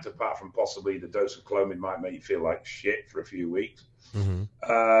impact, apart from possibly the dose of Clomid might make you feel like shit for a few weeks.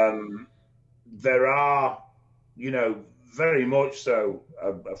 Mm-hmm. There are, very much so,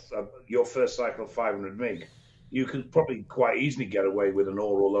 your first cycle of 500 mg, you could probably quite easily get away with an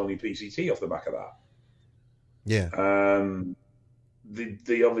oral-only PCT off the back of that. Yeah.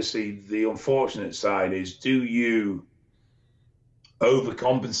 The unfortunate side is, do you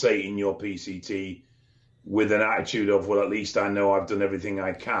overcompensate in your PCT with an attitude of, well, at least I know I've done everything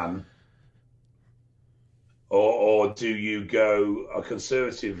I can? Or do you go a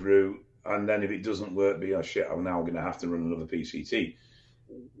conservative route, and then if it doesn't work, oh shit, I'm now going to have to run another PCT?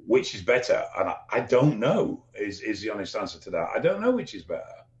 Which is better? And I don't know, is the honest answer to that. I don't know which is better.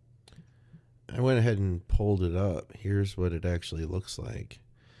 I went ahead and pulled it up. Here's what it actually looks like.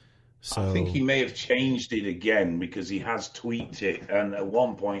 So I think he may have changed it again, because he has tweaked it. And at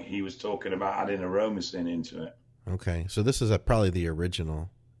one point he was talking about adding aromasin into it. Okay. So this is probably the original.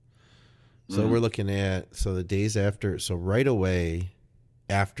 So we're looking at, the days after, so right away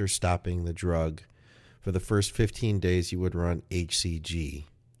after stopping the drug, for the first 15 days, you would run HCG.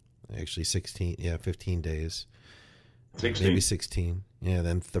 Actually 15 days. 16. Maybe 16. Yeah,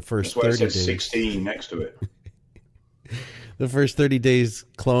 then the first That's why 30 it says days. 16 next to it. The first 30 days,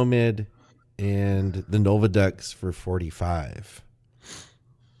 Clomid and the Novadex for 45.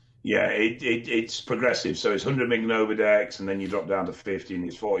 Yeah, it's progressive. So it's 100 mg Novadex, and then you drop down to 50, and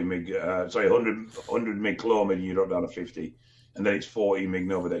it's 40 mg, 100 mg Clomid, and you drop down to 50. And then it's 40 mg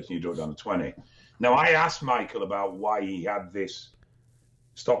Novadex, and you drop down to 20. Now, I asked Michael about why he had this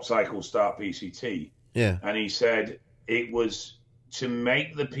stop cycle, start PCT. Yeah. And he said it was to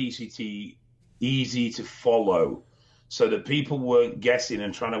make the PCT easy to follow, so that people weren't guessing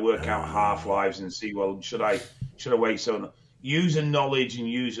and trying to work out half-lives and see, well, should I wait? So user knowledge and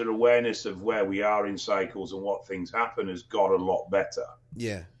user awareness of where we are in cycles and what things happen has got a lot better.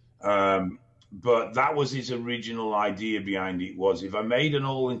 Yeah. But that was his original idea behind it, was if I made an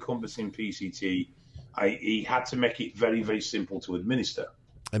all-encompassing PCT, he had to make it very, very simple to administer.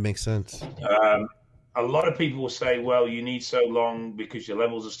 That makes sense. A lot of people will say, well, you need so long because your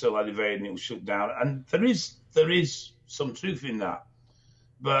levels are still elevated and it will shut down. And there is some truth in that.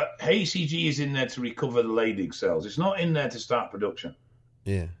 But HCG is in there to recover the Leydig cells. It's not in there to start production.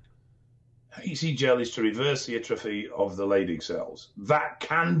 Yeah. HCG gel is to reverse the atrophy of the Leydig cells. That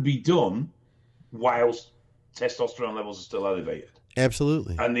can be done whilst testosterone levels are still elevated.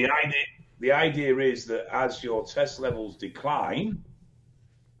 Absolutely. And the idea is that as your test levels decline,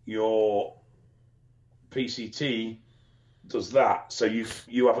 your PCT does that. So you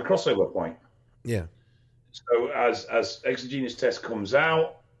have a crossover point. Yeah. So as exogenous test comes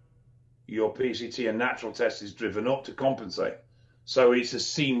out, your PCT and natural test is driven up to compensate. So it's as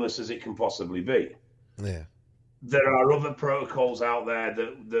seamless as it can possibly be. Yeah. There are other protocols out there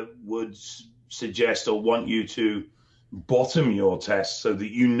that would suggest or want you to bottom your test so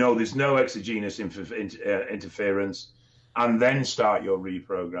that you know there's no exogenous interference, and then start your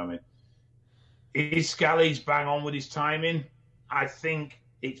reprogramming. Is Scally's bang on with his timing? I think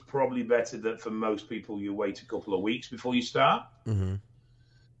it's probably better that for most people you wait a couple of weeks before you start. Mm-hmm.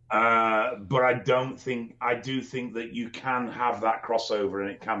 But I do think that you can have that crossover and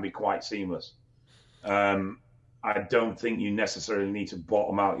it can be quite seamless. I don't think you necessarily need to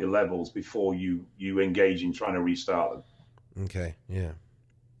bottom out your levels before you engage in trying to restart them. Okay, yeah.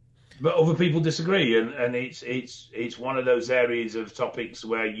 But other people disagree, and it's one of those areas of topics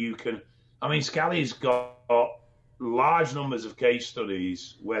where you can. I mean, Scally's got large numbers of case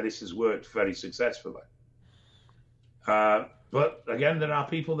studies where this has worked very successfully. But again, there are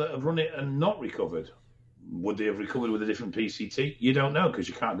people that have run it and not recovered. Would they have recovered with a different PCT? You don't know, because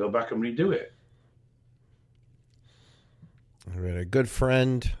you can't go back and redo it. All right, our good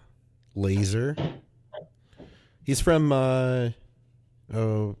friend Laser. He's from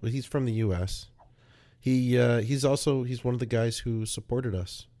he's from the U.S. He's one of the guys who supported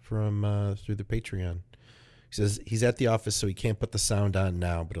us from through the Patreon. He says he's at the office, so he can't put the sound on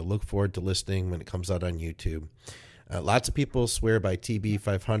now, but I look forward to listening when it comes out on YouTube. Lots of people swear by TB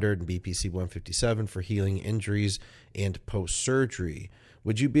 500 and BPC 157 for healing injuries and post-surgery.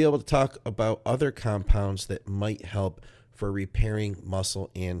 Would you be able to talk about other compounds that might help for repairing muscle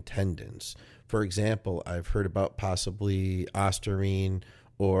and tendons? For example, I've heard about possibly Ostarine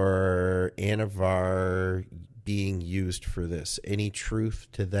or Anavar being used for this. Any truth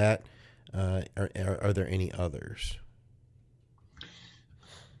to that? Are there any others?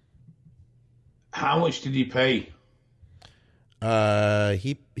 How much did he pay?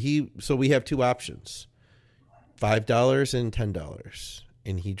 So we have two options, $5 and $10,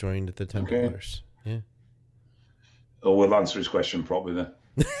 and he joined at the $10. Okay. Yeah. Oh, we'll answer his question properly then.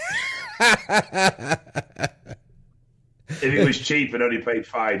 If it was cheap and only paid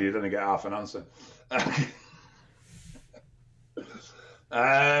 $5, you'd only get half an answer.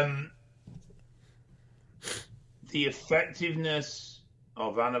 The effectiveness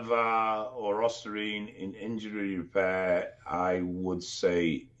of Anavar or Ostarine in injury repair, I would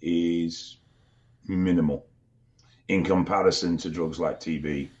say, is minimal in comparison to drugs like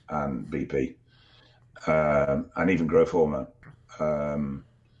TB and BP, and even growth hormone.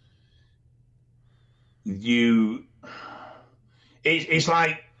 It's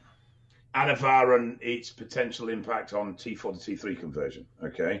like Anavar and its potential impact on T4 to T3 conversion.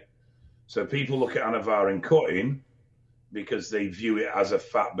 Okay, so people look at Anavar in cutting because they view it as a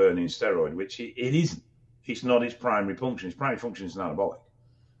fat burning steroid, which it isn't. It's not its primary function. Its primary function is an anabolic.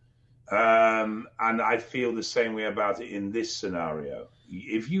 And I feel the same way about it in this scenario.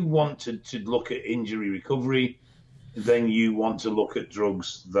 If you want to look at injury recovery, then you want to look at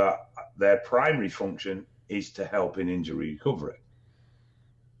drugs that their primary function is to help in injury recovery.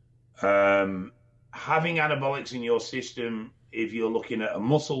 Having anabolics in your system, if you're looking at a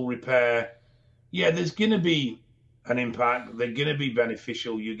muscle repair, yeah, there's going to be an impact. They're going to be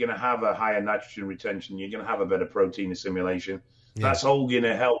beneficial. You're going to have a higher nitrogen retention. You're going to have a better protein assimilation. Yeah. That's all going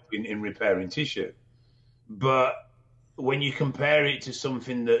to help in repairing tissue. But when you compare it to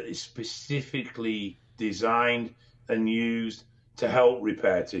something that is specifically designed and used to help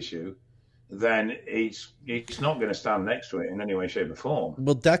repair tissue, then it's not going to stand next to it in any way, shape, or form.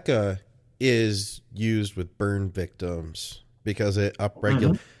 Well, DECA is used with burn victims because it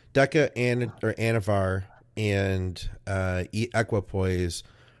upregulates. Mm-hmm. DECA or Anavar and Equipoise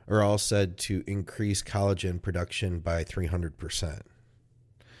are all said to increase collagen production by 300%.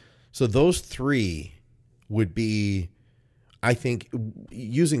 So those three would be, I think,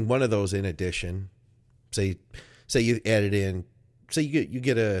 using one of those in addition. Say you added in, say you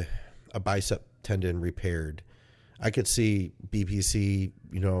get a bicep tendon repaired. I could see BPC,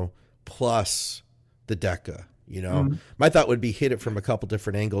 plus the DECA. Mm-hmm. My thought would be hit it from a couple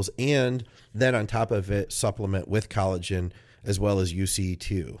different angles, and then on top of it, supplement with collagen as well as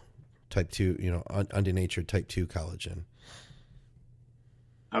UC2, type 2, undenatured type 2 collagen.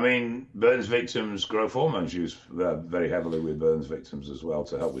 I mean, burns victims, growth hormones used very heavily with burns victims as well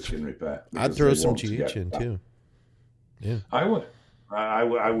to help with skin repair. I'd throw some GH in too. Yeah, I would. I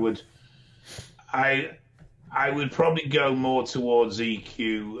would probably go more towards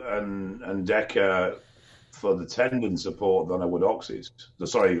EQ and DECA for the tendon support than I would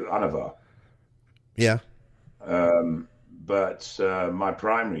Anavar. Yeah. But my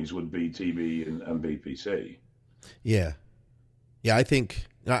primaries would be TB and BPC. Yeah. Yeah, I think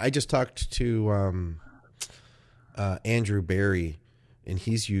I just talked to Andrew Barry, and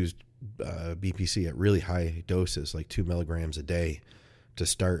he's used BPC at really high doses, like 2 milligrams a day to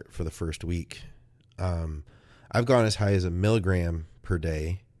start for the first week. I've gone as high as 1 milligram per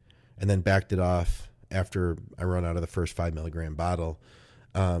day and then backed it off after I run out of the first 5 milligram bottle.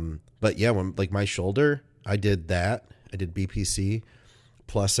 But yeah, when like my shoulder, I did that. I did BPC,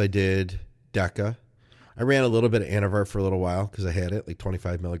 plus I did DECA. I ran a little bit of Anavar for a little while because I had it, like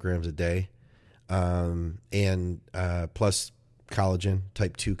 25 milligrams a day. And plus collagen,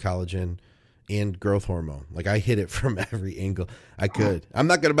 type 2 collagen, and growth hormone. Like I hit it from every angle I could. I'm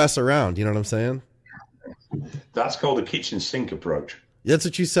not going to mess around. You know what I'm saying? That's called a kitchen sink approach. That's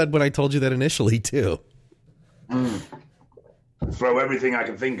what you said when I told you that initially too. Throw everything I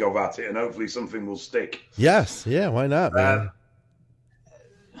can think of at it, and hopefully something will stick. Yes. Yeah. Why not, man?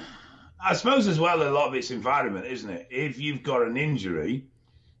 I suppose as well, a lot of it's environment, isn't it? If you've got an injury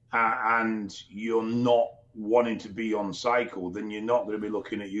and you're not wanting to be on cycle, then you're not going to be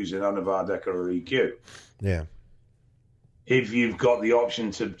looking at using Anavar, DECA, or EQ. Yeah. If you've got the option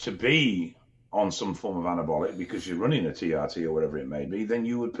to be on some form of anabolic because you're running a TRT or whatever it may be, then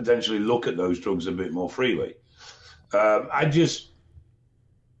you would potentially look at those drugs a bit more freely. I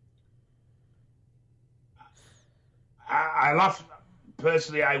laugh.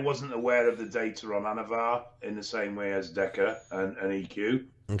 Personally, I wasn't aware of the data on Anavar in the same way as DECA and EQ.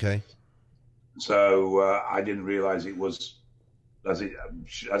 Okay. So I didn't realize it was, has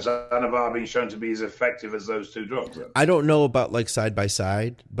Anavar been shown to be as effective as those two drugs? Then? I don't know about like side by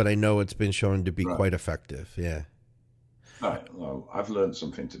side, but I know it's been shown to be quite effective. Yeah. All right. Well, I've learned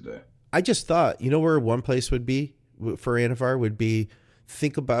something today. I just thought, you know where one place would be for Anavar would be,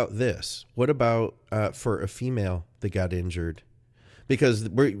 think about this. What about for a female that got injured? Because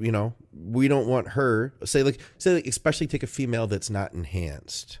we don't want her, say especially take a female that's not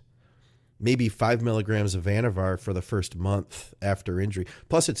enhanced. Maybe 5 milligrams of Anavar for the first month after injury.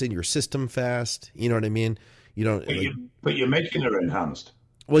 Plus it's in your system fast. You know what I mean? You don't. But you're making her enhanced.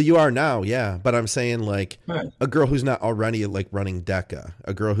 Well, you are now, yeah. But I'm saying like a girl who's not already like running DECA,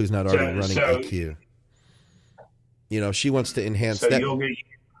 a girl who's not already running EQ. You know, she wants to enhance that.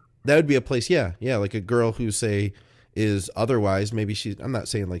 That would be a place, yeah, like a girl who say is otherwise maybe I'm not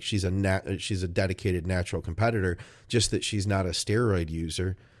saying like she's a dedicated natural competitor, just that she's not a steroid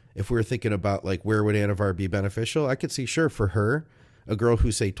user. If we were thinking about like where would Anavar be beneficial, I could see for her, a girl who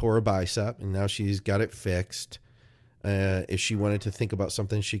say tore a bicep and now she's got it fixed. If she wanted to think about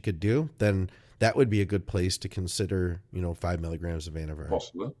something she could do, then that would be a good place to consider, 5 milligrams of Anavar.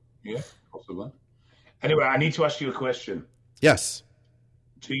 Possibly. Yeah, possibly. Anyway, I need to ask you a question. Yes.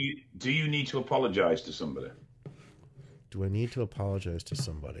 Do you need to apologize to somebody? Do I need to apologize to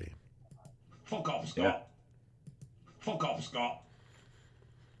somebody? Fuck off, Scott. Yeah. Fuck off, Scott.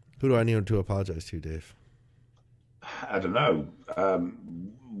 Who do I need to apologize to, Dave? I don't know.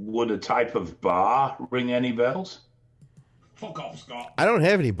 Would a type of bar ring any bells? Fuck off, Scott. I don't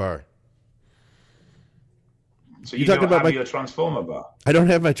have any bar. So you don't have your Transformer bar? I don't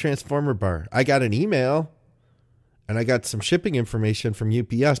have my Transformer bar. I got an email, and I got some shipping information from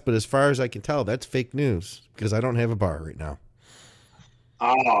UPS, but as far as I can tell, that's fake news because I don't have a bar right now.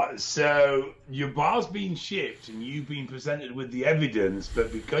 So your bar's been shipped, and you've been presented with the evidence,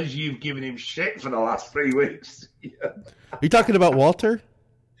 but because you've given him shit for the last 3 weeks... Are you talking about Walter?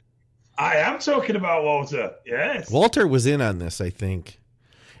 I am talking about Walter, yes. Walter was in on this, I think.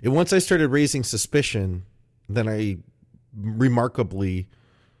 And once I started raising suspicion, then I remarkably,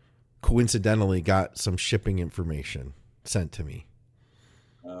 coincidentally got some shipping information sent to me.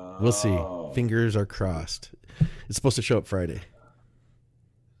 We'll see. Fingers are crossed. It's supposed to show up Friday.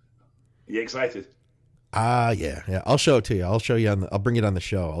 You excited? Yeah. I'll show it to you. I'll show you I'll bring it on the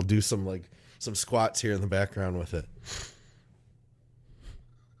show. I'll do some squats here in the background with it.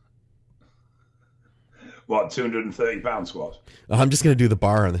 What, 230-pound squats? I'm just going to do the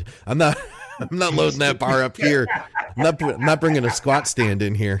bar I'm not loading that bar up here. I'm not bringing a squat stand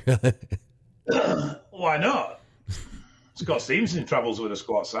in here. Why not? Scott Stevenson travels with a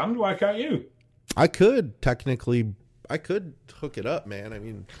squat stand. Why can't you? I could hook it up, man. I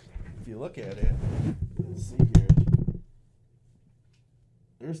mean, if you look at it, let's see here.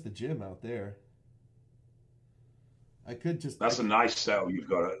 There's the gym out there. I could just. That's a nice setup you've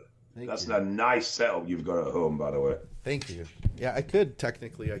got. That's a nice setup you've got at home, by the way. Thank you. Yeah, I could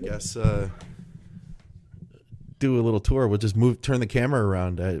technically, I guess, do a little tour. We'll just turn the camera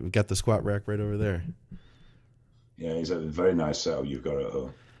around. We got the squat rack right over there. Yeah, it's a very nice setup you've got at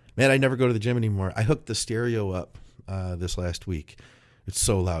home. Man, I never go to the gym anymore. I hooked the stereo up this last week. It's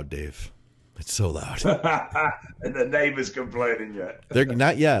so loud, Dave. It's so loud. And the neighbors complaining yet? They're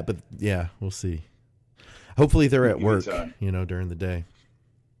not yet, but yeah, we'll see. Hopefully they're at Give it work, time. during the day.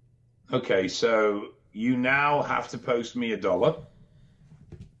 Okay, so you now have to post me $1.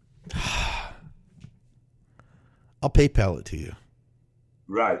 I'll PayPal it to you.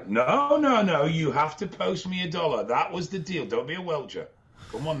 Right. No. You have to post me $1. That was the deal. Don't be a welcher.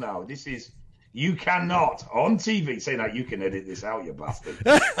 Come on now. You cannot, on TV, say now you can edit this out, you bastard.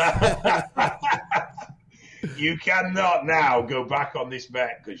 You cannot now go back on this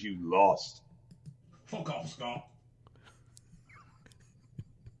bet because you lost. Fuck off, Scott.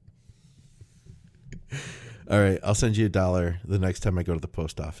 All right, I'll send you $1 the next time I go to the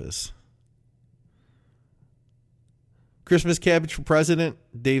post office. Christmas cabbage for president.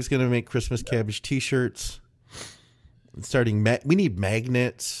 Dave's going to make Christmas cabbage T-shirts. We need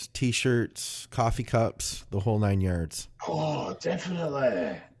magnets, T-shirts, coffee cups, the whole 9 yards. Oh,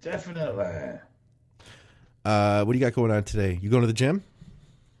 definitely. What do you got going on today? You going to the gym?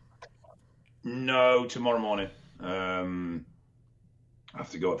 No, tomorrow morning. I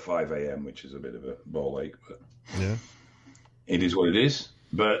have to go at 5 a.m., which is a bit of a ball ache, but Yeah. it is what it is.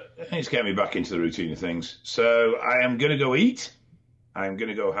 But it's getting me back into the routine of things. So I am going to go eat. I'm going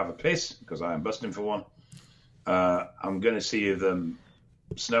to go have a piss because I am busting for one. I'm going to see if the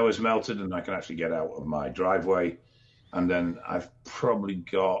snow has melted and I can actually get out of my driveway. And then I've probably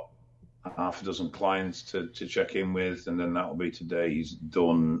got half a dozen clients to check in with. And then that'll be today's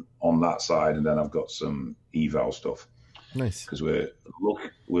done on that side. And then I've got some eval stuff. Nice. Because we're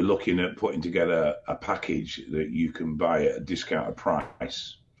looking at putting together a package that you can buy at a discounted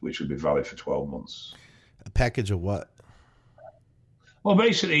price, which would be valid for 12 months. A package of what? Well,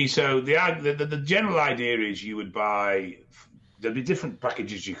 basically, so the general idea is you would buy. There'd be different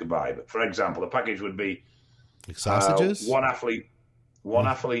packages you could buy, but for example, a package would be Like sausages? one athlete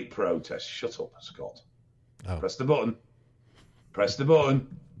pro test. Shut up, Scott. Oh. Press the button.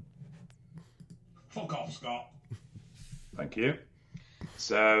 Fuck off, Scott. Thank you.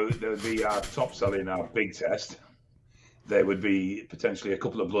 So there would be our top selling, our big test. There would be potentially a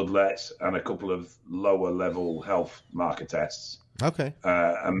couple of bloodlets and a couple of lower level health marker tests. Okay.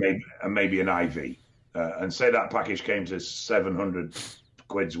 And maybe an IV. And say that package came to 700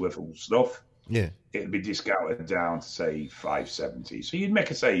 quid's worth of stuff. Yeah. It'd be discounted down to say 570. So you'd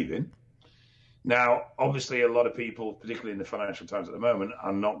make a saving. Now, obviously, a lot of people, particularly in the financial times at the moment,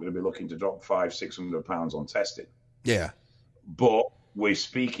 are not going to be looking to drop £500-600 on testing. Yeah. But we're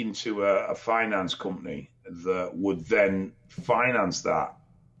speaking to a finance company that would then finance that.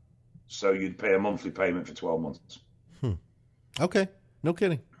 So you'd pay a monthly payment for 12 months. Okay. No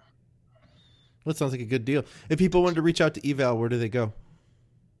kidding. That sounds like a good deal. If people wanted to reach out to Eval, where do they go?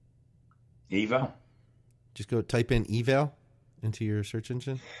 Eval? Just go type in Eval into your search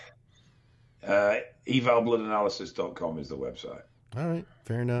engine. Evalbloodanalysis.com is the website. All right.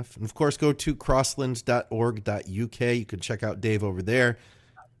 Fair enough. And of course, go to crosslands.org.uk. You can check out Dave over there.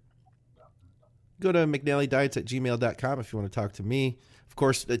 Go to McNallyDiets@gmail.com if you want to talk to me. Of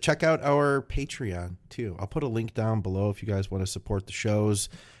course, check out our Patreon, too. I'll put a link down below if you guys want to support the shows.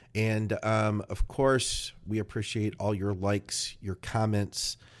 And, of course, we appreciate all your likes, your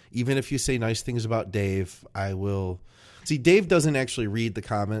comments. Even if you say nice things about Dave, I will. See, Dave doesn't actually read the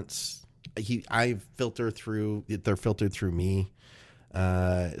comments. They're filtered through me.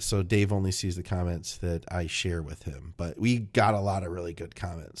 So Dave only sees the comments that I share with him. But we got a lot of really good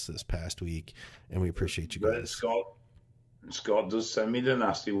comments this past week, and we appreciate you guys. Scott does send me the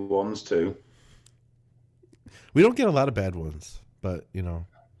nasty ones too. We don't get a lot of bad ones, but at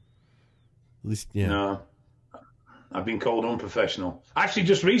least No, I've been called unprofessional. Actually,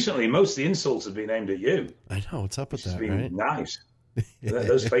 just recently, most of the insults have been aimed at you. I know what's up with It's that, been right? nice.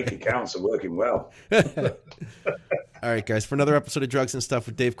 Those fake accounts are working well. All right, guys, for another episode of Drugs and Stuff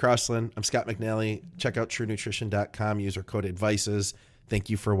with Dave Crossland, I'm Scott McNally. Check out TrueNutrition.com. Use our code ADVICES.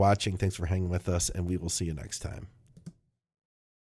 Thank you for watching. Thanks for hanging with us, and we will see you next time.